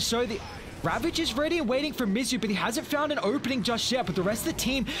to do so. The Ravage is ready and waiting for Mizu, but he hasn't found an opening just yet. But the rest of the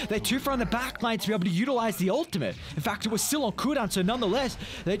team, they're too far on the back line to be able to utilize the ultimate. In fact, it was still on cooldown, so nonetheless,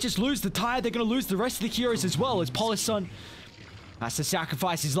 they just lose the Tide. They're going to lose the rest of the heroes as well, as Polison has to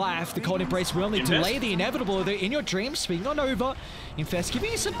sacrifice his life. The Cold Embrace will only delay the inevitable. They're In Your Dream, swinging on over. Infest giving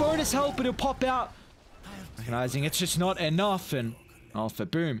you some bonus help, but he'll pop out. Recognizing it's just not enough, and oh, for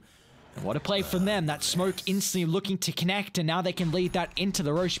Boom. And what a play from them. That smoke instantly looking to connect, and now they can lead that into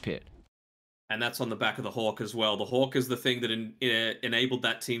the Roche pit. And that's on the back of the Hawk as well. The Hawk is the thing that enabled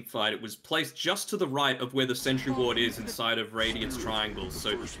that team fight. It was placed just to the right of where the Sentry Ward is inside of Radiant's triangles.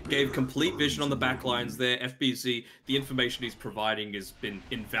 So gave complete vision on the back lines there. FBZ, the information he's providing has been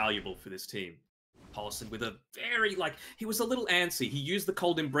invaluable for this team. Paulson with a very, he was a little antsy. He used the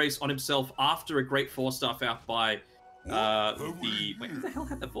Cold Embrace on himself after a great 4-staff out by wait, who the hell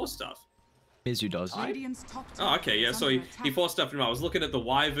had the 4-staff? Mizu does. Oh, okay, yeah, so he 4-stuffed him. I was looking at the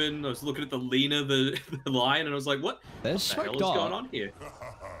Wyvern, I was looking at the Lena, the Lion, and I was like, what the hell is going on here?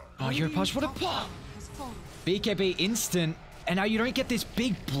 Oh, Yopaj, what a pop! BKB instant, and now you don't get this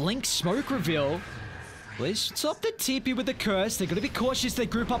big blink smoke reveal. Let's stop the TP with the curse. They're going to be cautious. They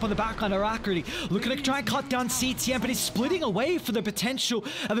group up on the backline. Alacrity looking to try and cut down CTM, but he's splitting away for the potential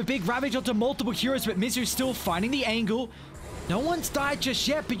of a big Ravage onto multiple heroes, but Mizu still finding the angle. No one's died just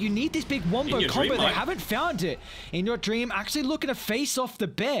yet, but you need this big wombo combo. They haven't found it. In Your Dream, actually looking to face off the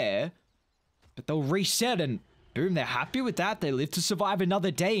bear, but they'll reset, and boom, they're happy with that. They live to survive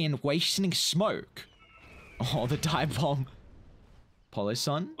another day in wasting smoke. Oh, the dive bomb.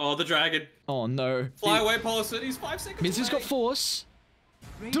 Polison. Oh, the dragon. Oh, no. Fly away, Polison. He's 5 seconds Mizu's got force.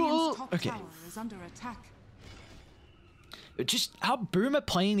 Okay. Just how Boom are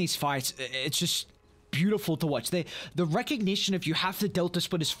playing these fights, it's just beautiful to watch. The recognition of you have to Delta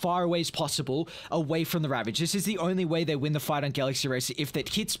split as far away as possible away from the Ravage. This is the only way they win the fight on Galaxy Race, if that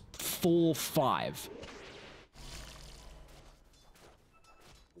hits 4-5.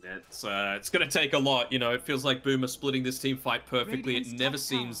 It's going to take a lot, you know. It feels like Boom are splitting this team fight perfectly. It never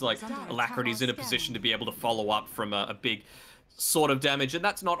seems like Alacrity's in a position to be able to follow up from a big sort of damage, and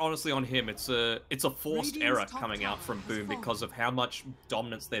that's not honestly on him. It's a forced error coming out from Boom because of how much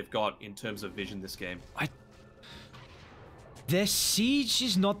dominance they've got in terms of vision this game. Their siege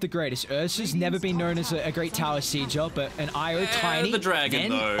is not the greatest. Ursa's never been known as a great tower sieger, but an IO Tiny the dragon,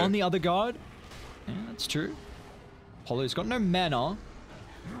 though. on the other guard. Yeah, that's true. Polo's got no mana.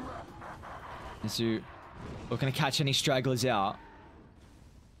 Mizu not going to catch any stragglers out.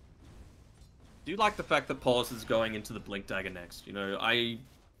 Do you like the fact that Paulus is going into the Blink Dagger next? You know,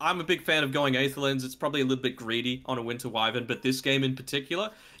 I'm a big fan of going Aether Lens. It's probably a little bit greedy on a Winter Wyvern, but this game in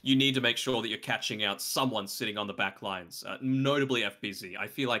particular, you need to make sure that you're catching out someone sitting on the back lines, notably FBZ. I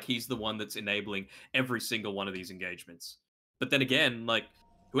feel like he's the one that's enabling every single one of these engagements. But then again, like,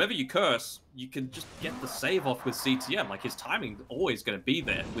 whoever you curse, you can just get the save off with CTM. Like, his timing's always going to be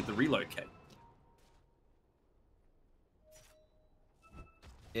there with the relocate.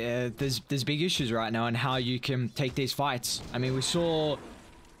 Yeah, there's big issues right now on how you can take these fights. I mean, we saw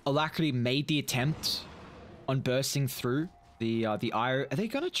Alacrity made the attempt on bursting through the IO. Are they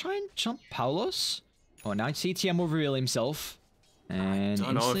gonna try and jump Paulos? Oh, now CTM will reveal himself. And I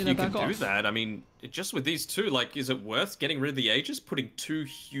don't know if you can do off. that. I mean, just with these two, like, is it worth getting rid of the Aegis, putting two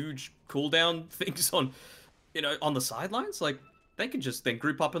huge cooldown things on, you know, on the sidelines? Like, they can just then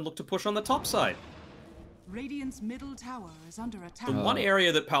group up and look to push on the top side. Radiant's middle tower is under attack. The one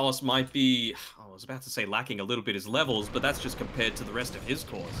area that Palos might be, I was about to say lacking a little bit is levels, but that's just compared to the rest of his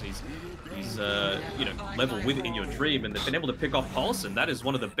cores. He's you know, level with In Your Dream, and they've been able to pick off Paulson. That is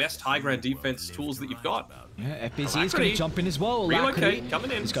one of the best high ground defense tools that you've got. Yeah, FBZ is going to jump in as well. Relocate,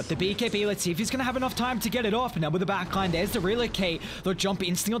 coming in. He's got the BKB. Let's see if he's going to have enough time to get it off. Now with the backline, there's the relocate. They'll jump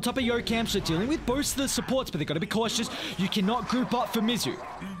instantly on top of Yokam. So dealing with both of the supports, but they've got to be cautious. You cannot group up for Mizu.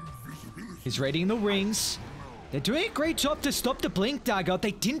 He's raiding the rings. They're doing a great job to stop the Blink Dagger.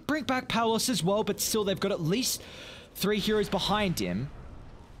 They didn't bring back Palos as well, but still they've got at least 3 heroes behind him.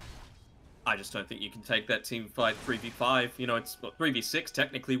 I just don't think you can take that team fight 3v5. You know, it's 3v6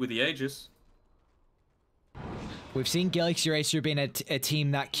 technically with the Aegis. We've seen Galaxy Racer being a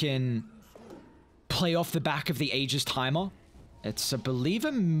team that can play off the back of the Aegis timer. It's, I believe,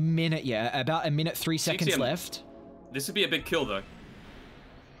 a minute, yeah, about a minute 3 seconds left. This would be a big kill, though.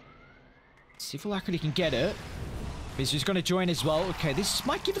 See if Alacrity can get it. Mizu's going to join as well. Okay, this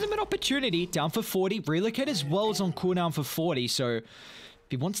might give them an opportunity. Down for 40. Relocate as well as on cooldown for 40. So if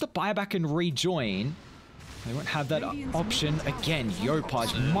he wants to buy back and rejoin, they won't have that option. Again,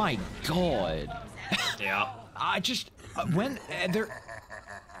 Yopaj, my god. Yeah. I just, when,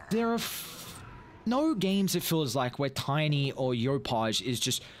 there are no games it feels like where Tiny or Yopaj is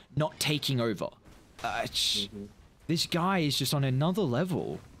just not taking over. This guy is just on another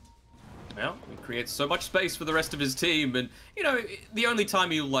level. Well, he creates so much space for the rest of his team, and, you know, the only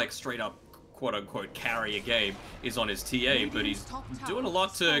time he'll, like, straight up, quote-unquote, carry a game is on his TA, but he's doing a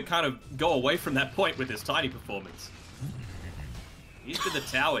lot to kind of go away from that point with his Tiny performance. He's been the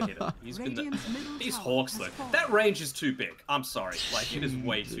tower hitter. He's been the... These Hawks, though. That range is too big. I'm sorry. Like, it is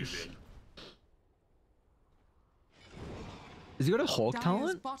way too big. Has he got a Hawk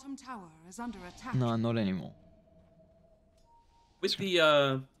talent? Bottom tower is under attack. No, not anymore. With the,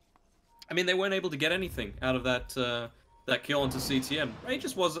 I mean, they weren't able to get anything out of that that kill onto CTM.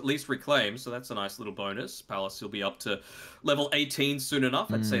 Aegis was at least reclaimed, so that's a nice little bonus. Palace will be up to level 18 soon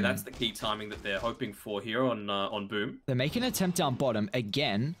enough. I'd say that's the key timing that they're hoping for here on Boom. They're making an attempt down bottom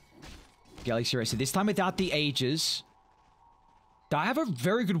again. Galaxy Racer, this time without the Aegis. I have a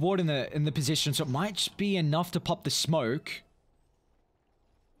very good ward in the position, so it might just be enough to pop the smoke.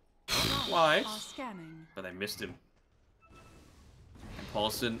 Why? But they missed him. And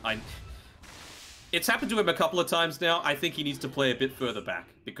Paulson, it's happened to him a couple of times now. I think he needs to play a bit further back,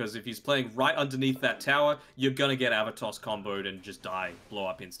 because if he's playing right underneath that tower, you're gonna get Avatos comboed and just die, blow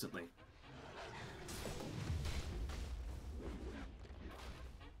up instantly.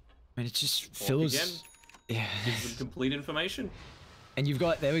 And it just feels... Yeah. Gives them complete information. And you've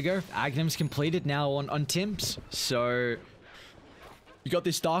got, there we go, Agnum's completed now on Tim's. So, you got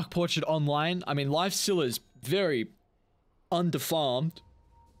this Dark Portrait online. I mean, life still is very underfarmed,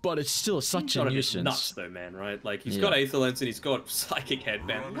 but it's still such a nuisance. Nuts though, man, right? Like, he's got Aether Lens and he's got Psychic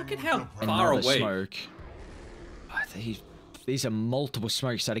Headband. Look at how far away. Smoke. These are multiple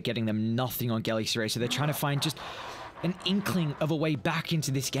smokes that are getting them nothing on Galaxy Racer. They're trying to find just an inkling of a way back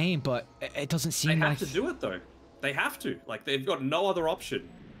into this game, but it doesn't seem like... They have to do it, though. They have to. Like, they've got no other option.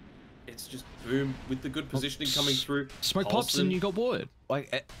 It's just Boom with the good positioning coming through. Smoke pops and you got warded.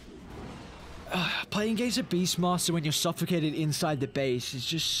 Like, playing against a Beastmaster when you're suffocated inside the base is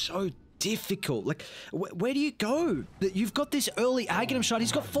just so difficult. Like, where do you go? You've got this early Aghanim shot.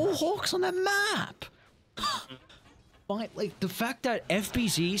 He's got 4 Hawks on the map. Like, the fact that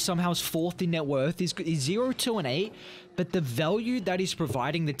FBZ somehow is 4th in net worth is 0, 2, and 8, but the value that he's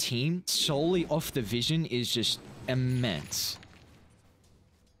providing the team solely off the vision is just immense.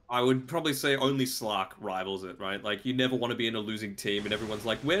 I would probably say only Slark rivals it, right? Like, you never want to be in a losing team, and everyone's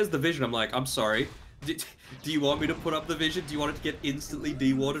like, where's the vision? I'm like, I'm sorry. Do you want me to put up the vision? Do you want it to get instantly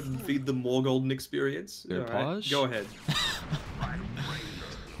dewarded and feed them more golden experience? Right, go ahead.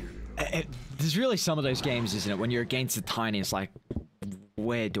 There's really some of those games, isn't it? When you're against the Tiny, it's like,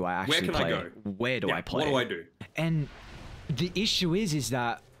 where do I actually play? Where can I go? Where do I play? What do I do? And the issue is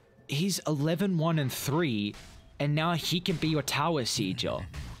that he's 11-1-3, and now he can be your tower sieger.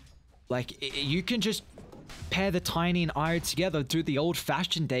 Like, you can just pair the Tiny and Ire together through the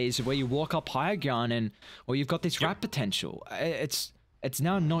old-fashioned days where you walk up higher ground and, or you've got this rap potential. It's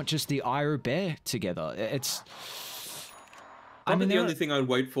now not just the Ire Bear together. I mean, the only thing I'd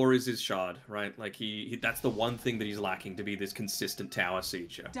wait for is his shard, right? Like, that's the one thing that he's lacking to be this consistent tower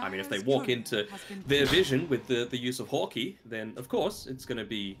sieger. I mean, if they walk into their vision with the use of Hawkeye, then, of course, it's going to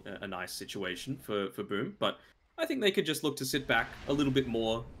be a nice situation for Boom. But I think they could just look to sit back a little bit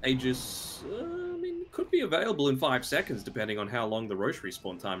more. Aegis, I mean, could be available in 5 seconds, depending on how long the Roche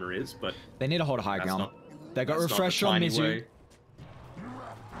respawn timer is, but... They need to hold a high ground. They got refresh on Mizu.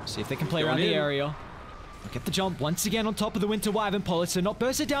 See if they can play around the area. Get the jump once again on top of the Winter Wyvern. Politzer not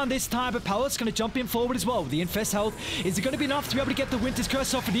bursted down this time, but Palace going to jump in forward as well. With the Infest health, is it going to be enough to be able to get the Winter's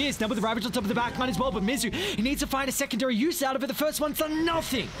Curse off? It is. Now with the Ravage on top of the backline as well, but Mizu, he needs to find a secondary use out of it. The first one's done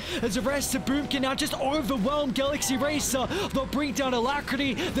nothing. As the rest of Boom can now just overwhelm Galaxy Racer. They'll bring down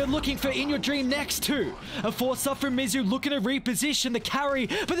Alacrity. They're looking for In Your Dream next too. A force up from Mizu, looking to reposition the carry,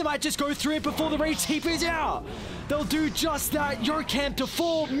 but they might just go through it before the Rage Heap is out. They'll do just that. Yorkamp to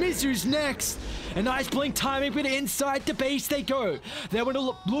fall. Mizu's next. A nice blink timing, but inside the base they go. They want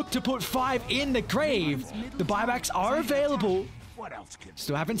to look to put 5 in the grave. The buybacks are available.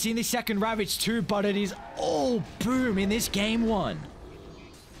 Still haven't seen the second Ravage too, but it is all Boom in this game 1.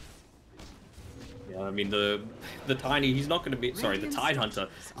 Yeah, I mean, the Tiny, he's not going to be... Sorry, the Tidehunter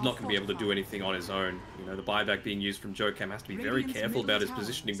is not going to be able to do anything on his own. You know, the buyback being used from Jokam has to be very careful about his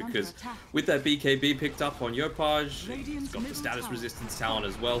positioning, because with that BKB picked up on Yopaj, he's got the status resistance talent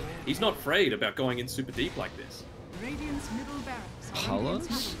as well. He's not afraid about going in super deep like this.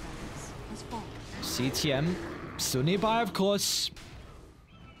 Palos? CTM, still nearby, of course.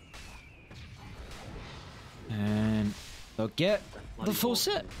 And they'll get the full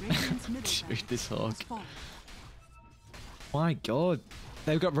set. Dude, this hog. My god.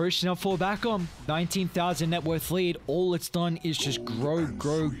 They've got Roche now fall back on. 19,000 net worth lead. All it's done is just grow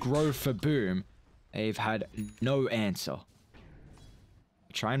for Boom. They've had no answer.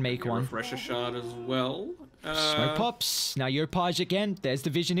 Try and make one. Refresh a shard as well. Smoke pops. Now Yopaj again. There's the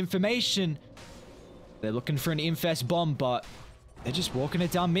vision information. They're looking for an Infest bomb, but they're just walking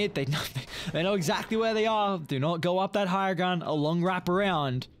it down mid. They know exactly where they are. Do not go up that higher ground. A long wrap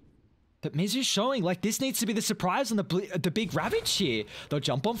around. But Mizu's showing, like, this needs to be the surprise on the big Ravage here. They'll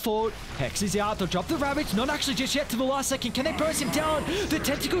jump on forward. Hex is out. They'll drop the Ravage. Not actually just yet to the last second. Can they burst him down? The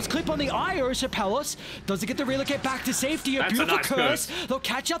tentacles clip on the Ire. Chapelos doesn't get the relocate back to safety. A beautiful curse. They'll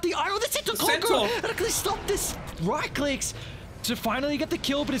catch out the Ire. The Centaur actually stop this. Right clicks to finally get the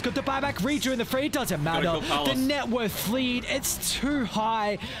kill, but he's got the buyback rejo, and the fray doesn't matter. The net worth lead, it's too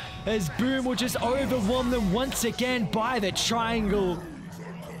high, as Boom will just overwhelm them once again by the triangle.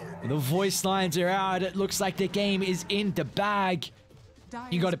 The voice lines are out. It looks like the game is in the bag.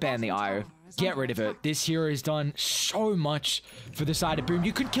 You gotta ban the Ire. Get rid of it. This hero has done so much for the side of Boom.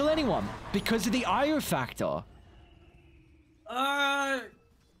 You could kill anyone because of the Ire factor.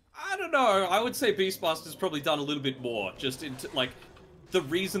 I don't know. I would say Beastmaster's probably done a little bit more. Just into, like, the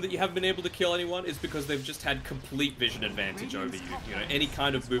reason that you haven't been able to kill anyone is because they've just had complete vision advantage over you. You know, any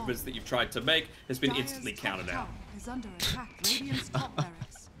kind of movements that you've tried to make has been instantly counted out.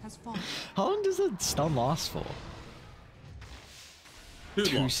 How long does the stun last for?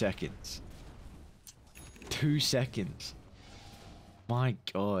 2 seconds. 2 seconds. My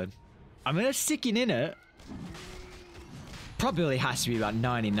god. I'm gonna sticking in it. Probably has to be about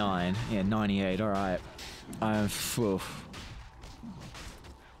 99. Yeah, 98. Alright.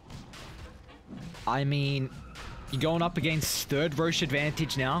 I mean, you're going up against third Roche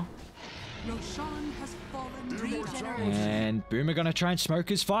advantage now. And Boom are gonna try and smoke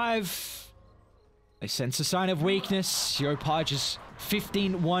his 5. They sense a sign of weakness. Yopaj is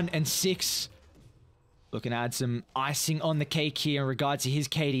 15-1-6. looking to add some icing on the cake here in regards to his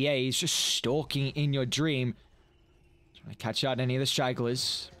KDA. He's just stalking in your dream. Trying to catch out any of the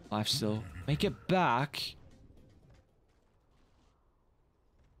stragglers. Life still. Make it back.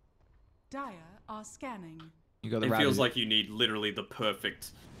 Dire are scanning. You got the It rabbit. feels like you need literally the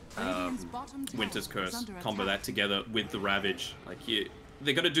perfect Radiant's bottom tower Winter's is Curse. under Combo attack. that together with the Ravage. Like,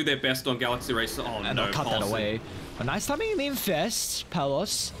 they're going to do their best on Galaxy Racer. Oh, And no. they'll cut that Paulson. away. A nice timing in the Infest.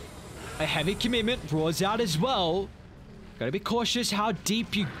 Palos. A heavy commitment. Roars out as well. Gotta be cautious how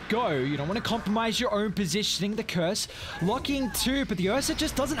deep you go. You don't want to compromise your own positioning. The Curse locking too, but the Ursa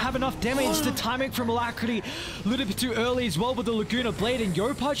just doesn't have enough damage. The timing from Alacrity a little bit too early as well with the Laguna Blade, and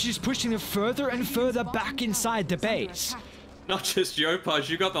Yopaj just pushing them further and further back inside the base. Not just Yopaj,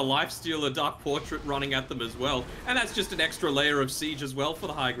 you got the Lifestealer Dark Portrait running at them as well. And that's just an extra layer of siege as well for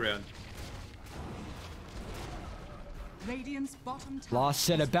the high ground. Radiant's bottom tower Last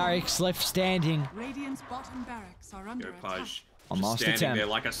set is of barracks falling. left standing. Radiant's bottom barracks are under attack. Yopaj On just last standing attempt. there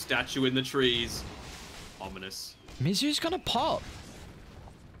like a statue in the trees. Ominous. Mizu's gonna pop.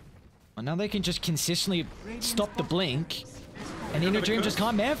 And now they can just consistently Radiant's stop the bottom blink. barracks is And falling. Inner Dream just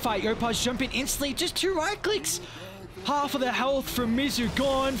can't man fight. Yopaj jumping instantly. Just 2 right clicks. Half of the health from Mizu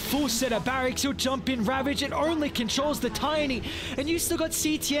gone. Full set of barracks. He'll jump in. Ravage. It only controls the Tiny. And you still got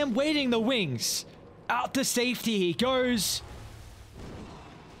CTM waiting the wings. Out to safety he goes.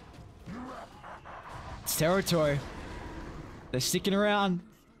 It's territory. They're sticking around.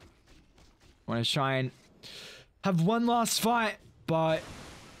 Want to try and have one last fight. But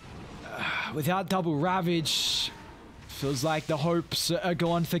without double Ravage, feels like the hopes are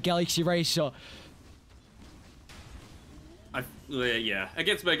gone for Galaxy Racer. Yeah,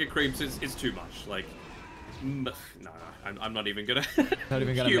 against Mega Creeps, it's too much. Like, no, I'm not even gonna, Not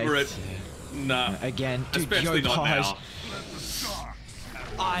even gonna humor make- it. Nah, Again, dude, especially not Yopaj.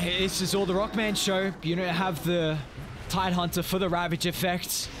 now. This is all the Rockman show. You don't have the Tidehunter for the Ravage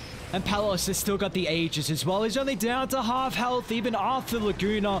effect. And Palos has still got the Aegis as well. He's only down to half health, even after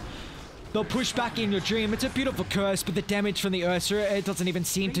Laguna. They'll push back in your dream. It's a beautiful curse, but the damage from the Ursa, it doesn't even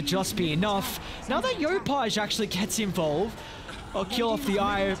seem to just be enough. Now that Yopaj actually gets involved, I'll kill off the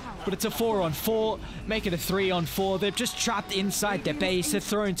Eye, but it's a 4-on-4. Make it a 3-on-4. They're just trapped inside their base. Their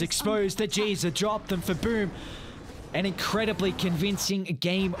throne's exposed. The G's are dropped them for Boom. An incredibly convincing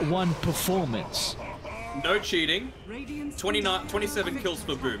Game 1 performance. No cheating. Radiant's 27 kills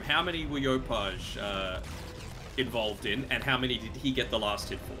for Boom. How many were Yopaj involved in, and how many did he get the last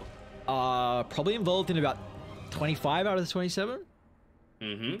hit for? Probably involved in about 25 out of the 27.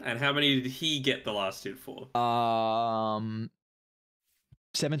 And how many did he get the last hit for?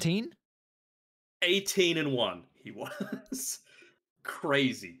 17. 18-1 he was.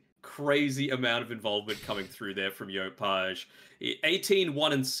 Crazy amount of involvement coming through there from Yopaj. 18,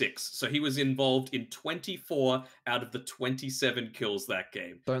 1 and 6. So he was involved in 24 out of the 27 kills that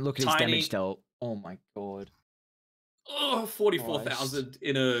game. Don't look at his Tiny- damage dealt. Oh my god. Oh, 44,000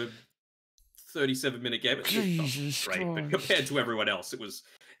 in a 37-minute game. It's Jesus not great, but Christ. compared to everyone else, it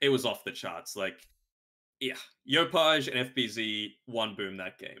was off the charts. Like, yeah, Yopaj and FBZ won Boom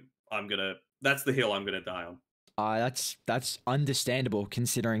that game. That's the hill I'm gonna die on. That's understandable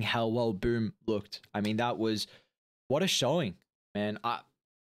considering how well Boom looked. I mean, that was what a showing, man.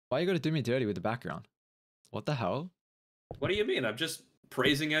 Why you gotta do me dirty with the background? What the hell? What do you mean? I'm just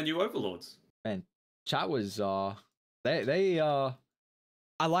praising our new overlords. Man, chat was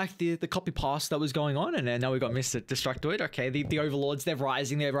I like the copy pass that was going on, and then now we got Mr. Destructoid. Okay, the overlords, they're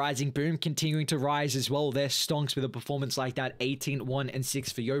rising. Boom continuing to rise as well. They're stonks with a performance like that. 18, 1 and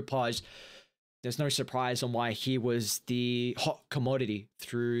 6 for Yopaj. There's no surprise on why he was the hot commodity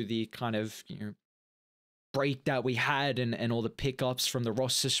through the kind of, break that we had and all the pickups from the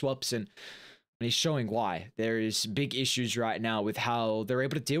roster swaps, and he's showing why. There is big issues right now with how they're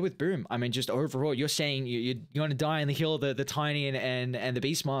able to deal with Boom. I mean, just overall, you're saying you're going to die on the hill of the Tiny and the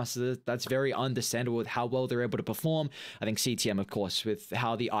Beastmaster. That's very understandable with how well they're able to perform. I think CTM, of course, with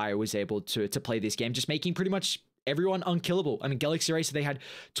how the Eye was able to play this game, just making pretty much everyone unkillable. I mean, Galaxy Racer, they had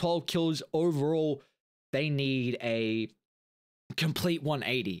 12 kills overall. They need a complete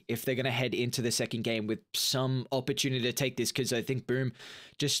 180 if they're going to head into the second game with some opportunity to take this, because I think Boom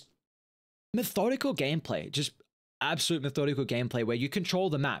just methodical gameplay, just absolute methodical gameplay where you control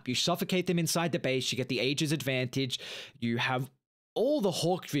the map, you suffocate them inside the base, you get the Aegis advantage, you have all the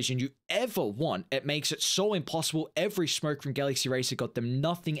hawk vision you ever want. It makes it so impossible. Every smoke from Galaxy Racer got them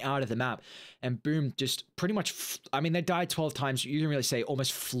nothing out of the map, and Boom just pretty much, I mean, they died 12 times. You can really say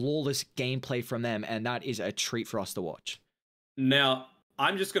almost flawless gameplay from them, and that is a treat for us to watch. Now,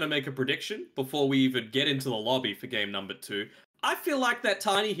 I'm just going to make a prediction before we even get into the lobby for game number 2. I feel like that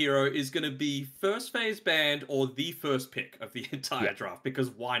tiny hero is going to be first phase banned or the first pick of the entire draft, because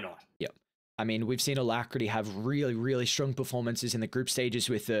why not? Yep. I mean, we've seen Alacrity have really, really strong performances in the group stages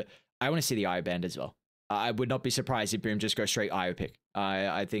with the... I want to see the IO band as well. I would not be surprised if Boom just goes straight IO pick.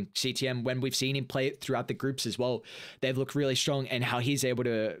 I think CTM, when we've seen him play it throughout the groups as well, they've looked really strong, and how he's able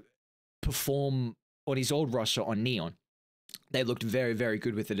to perform on his old roster on Neon. They looked very, very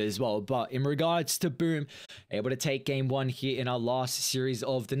good with it as well. But in regards to Boom, able to take game 1 here in our last series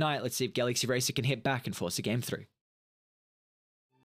of the night. Let's see if Galaxy Racer can hit back and force a game 3.